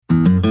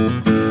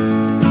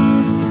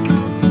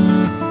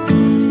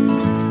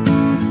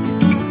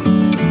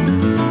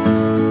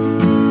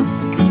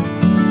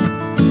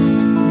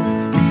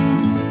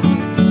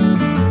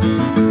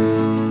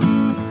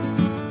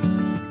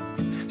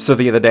So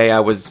the other day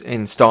I was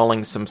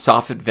installing some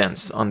soffit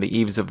vents on the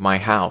eaves of my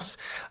house.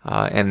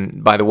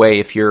 And by the way,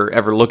 if you're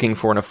ever looking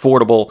for an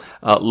affordable,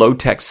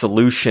 low-tech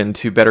solution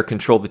to better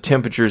control the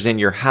temperatures in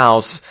your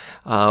house,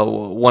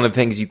 one of the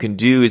things you can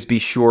do is be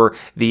sure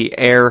the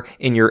air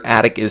in your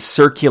attic is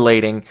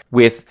circulating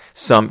with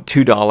some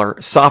 $2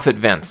 soffit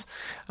vents.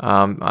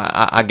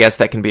 I guess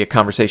that can be a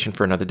conversation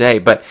for another day,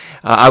 but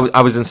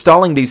I was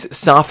installing these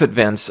soffit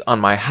vents on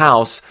my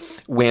house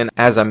when,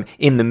 as I'm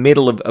in the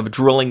middle of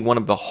drilling one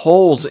of the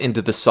holes into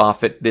the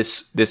soffit,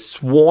 this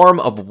swarm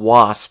of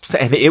wasps,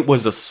 and it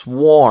was a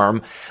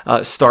swarm,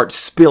 start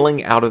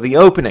spilling out of the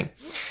opening.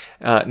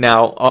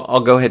 Now,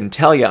 I'll go ahead and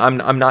tell you,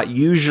 I'm not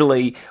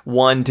usually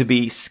one to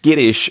be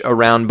skittish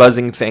around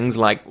buzzing things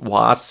like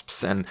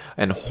wasps and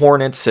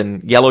hornets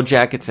and yellow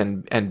jackets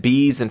and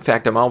bees. In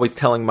fact, I'm always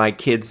telling my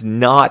kids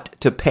not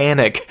to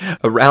panic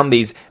around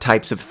these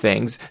types of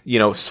things,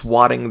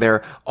 swatting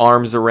their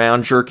arms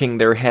around, jerking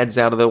their heads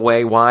out of the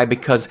way. Why?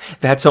 Because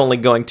that's only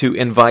going to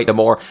invite a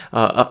more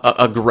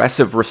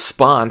aggressive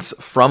response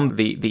from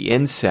the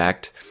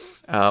insect.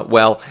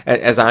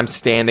 As I'm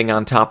standing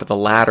on top of the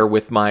ladder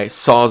with my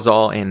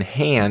Sawzall in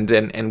hand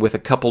and with a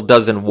couple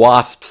dozen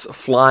wasps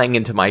flying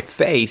into my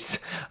face,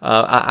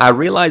 I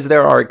realize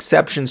there are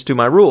exceptions to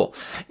my rule.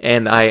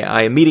 And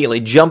I immediately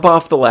jump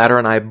off the ladder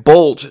and I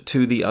bolt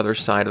to the other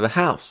side of the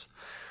house.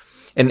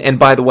 And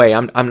by the way,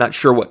 I'm not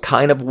sure what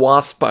kind of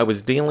wasp I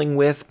was dealing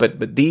with,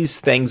 but these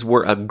things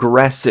were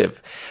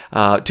aggressive,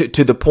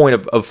 to the point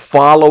of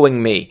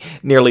following me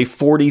nearly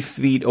 40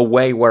 feet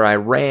away where I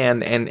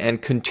ran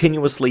and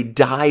continuously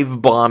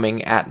dive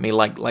bombing at me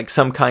like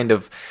some kind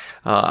of,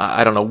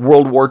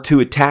 World War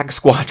II attack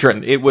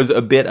squadron. It was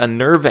a bit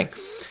unnerving.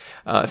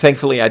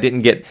 Thankfully I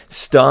didn't get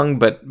stung,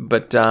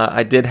 but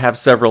I did have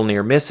several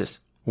near misses.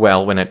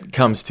 Well, when it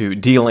comes to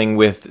dealing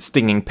with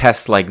stinging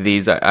pests like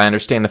these, I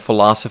understand the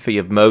philosophy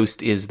of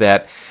most is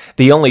that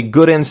the only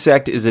good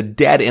insect is a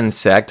dead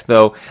insect,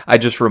 though I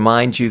just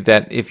remind you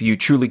that if you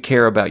truly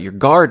care about your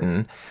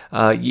garden,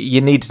 you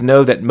need to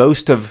know that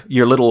most of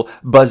your little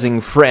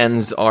buzzing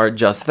friends are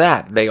just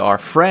that. They are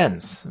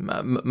friends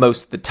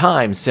most of the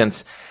time,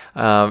 since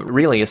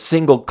really a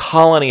single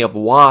colony of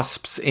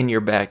wasps in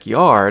your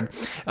backyard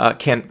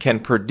can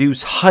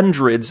produce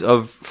hundreds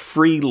of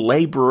free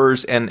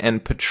laborers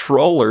and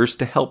patrollers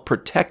to help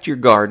protect your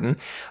garden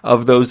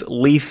of those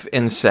leaf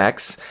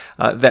insects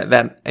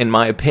that in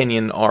my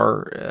opinion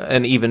are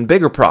an even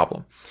bigger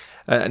problem.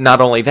 Not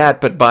only that,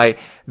 but by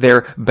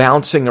their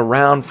bouncing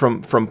around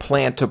from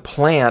plant to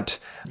plant,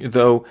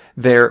 though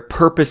their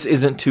purpose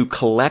isn't to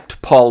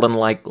collect pollen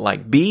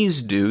like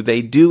bees do,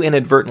 they do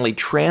inadvertently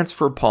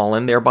transfer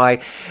pollen,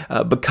 thereby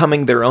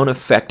becoming their own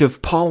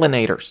effective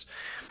pollinators.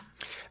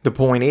 The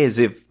point is,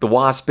 if the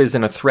wasp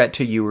isn't a threat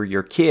to you or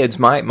your kids,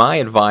 my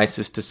advice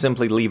is to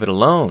simply leave it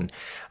alone,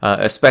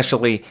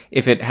 especially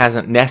if it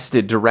hasn't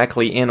nested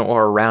directly in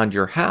or around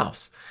your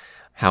house.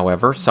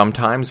 However,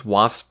 sometimes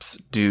wasps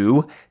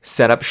do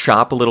set up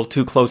shop a little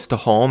too close to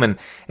home,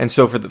 and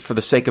so for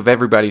the sake of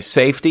everybody's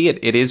safety,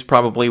 it is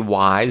probably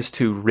wise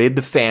to rid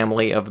the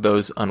family of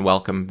those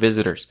unwelcome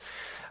visitors.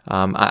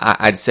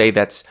 I'd say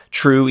that's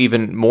true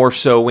even more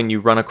so when you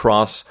run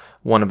across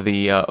one of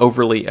the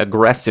overly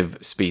aggressive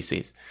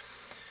species.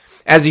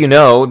 As you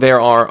know, there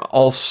are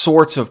all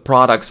sorts of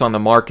products on the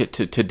market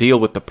to deal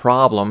with the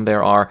problem.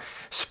 There are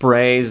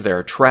sprays, there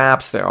are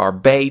traps, there are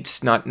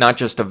baits, not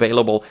just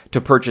available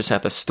to purchase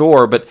at the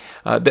store, but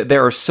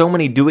there are so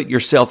many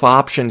do-it-yourself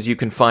options you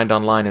can find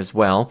online as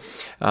well.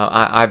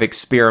 I've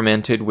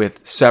experimented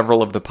with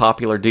several of the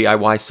popular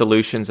DIY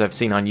solutions I've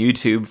seen on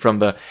YouTube, from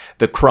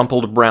the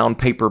crumpled brown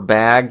paper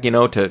bag,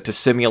 to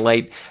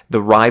simulate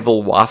the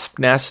rival wasp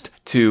nest,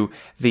 to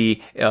the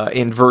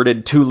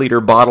inverted 2-liter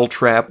bottle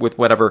trap with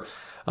whatever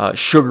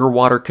sugar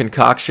water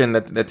concoction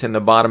that's in the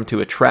bottom to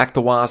attract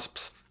the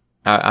wasps.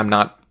 I'm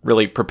not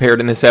really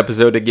prepared in this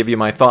episode to give you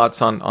my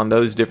thoughts on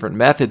those different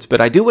methods, but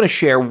I do want to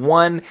share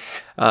one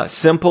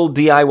simple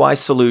DIY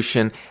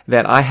solution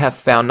that I have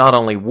found not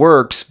only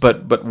works,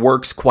 but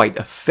works quite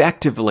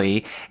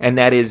effectively, and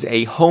that is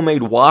a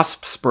homemade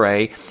wasp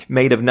spray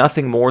made of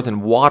nothing more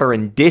than water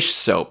and dish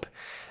soap.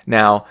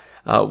 Now,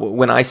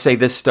 when I say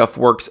this stuff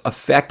works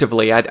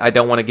effectively, I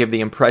don't want to give the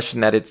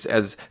impression that it's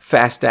as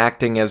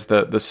fast-acting as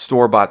the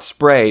store-bought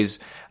sprays,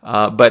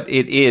 but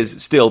it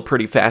is still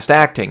pretty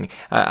fast-acting.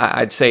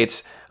 I'd say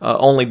it's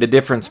only the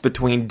difference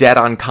between dead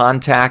on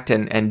contact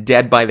and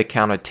dead by the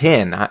count of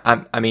 10.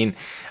 I mean,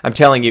 I'm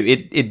telling you,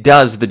 it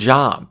does the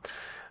job.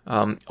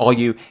 All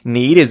you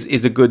need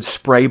is a good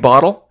spray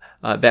bottle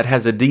that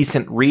has a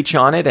decent reach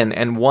on it,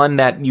 and one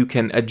that you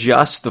can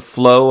adjust the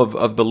flow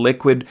of the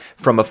liquid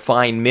from a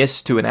fine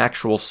mist to an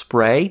actual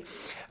spray.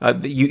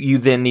 You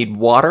then need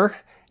water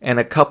and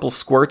a couple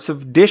squirts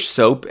of dish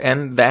soap,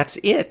 and that's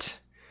it.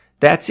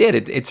 That's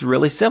it. It's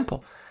really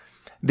simple.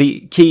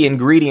 The key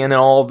ingredient in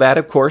all of that,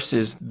 of course,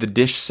 is the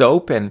dish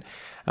soap, and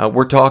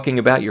we're talking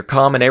about your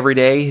common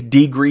everyday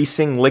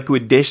degreasing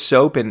liquid dish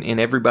soap in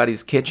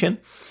everybody's kitchen.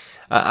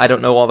 I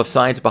don't know all the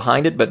science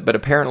behind it, but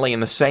apparently in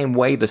the same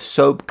way the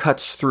soap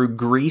cuts through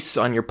grease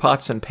on your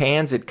pots and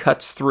pans, it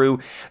cuts through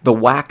the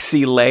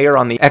waxy layer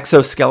on the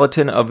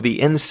exoskeleton of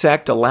the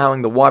insect,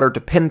 allowing the water to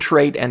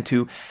penetrate and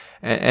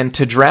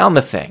to drown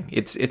the thing.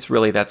 It's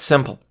really that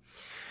simple.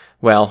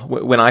 Well,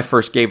 when I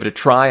first gave it a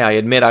try, I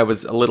admit I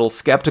was a little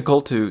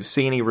skeptical to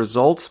see any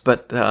results,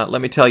 but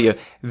let me tell you,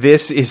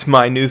 this is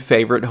my new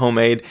favorite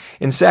homemade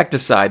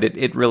insecticide.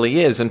 It really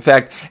is. In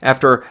fact,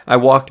 after I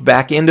walked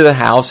back into the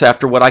house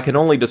after what I can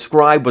only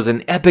describe was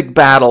an epic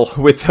battle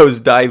with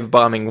those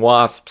dive-bombing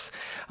wasps,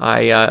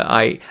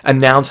 I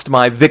announced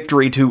my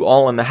victory to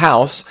all in the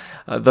house,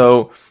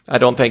 though I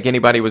don't think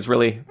anybody was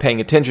really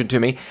paying attention to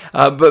me.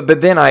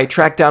 But then I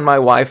tracked down my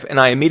wife, and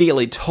I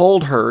immediately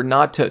told her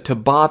not to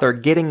bother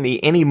getting me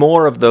any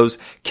more of those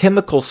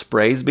chemical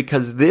sprays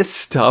because this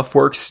stuff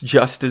works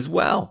just as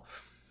well.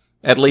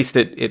 At least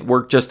it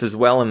worked just as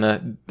well in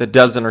the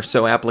dozen or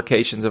so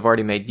applications I've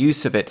already made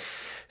use of it.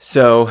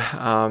 So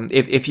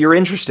if you're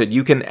interested,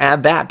 you can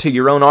add that to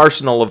your own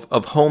arsenal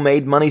of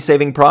homemade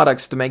money-saving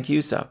products to make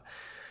use of.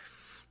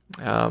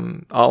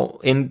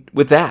 I'll end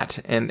with that,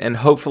 and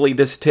hopefully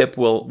this tip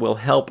will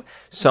help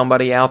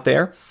somebody out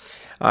there.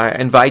 I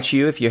invite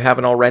you, if you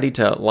haven't already,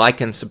 to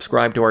like and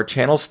subscribe to our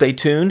channel. Stay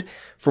tuned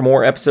for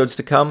more episodes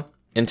to come.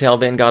 Until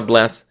then, God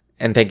bless,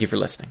 and thank you for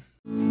listening.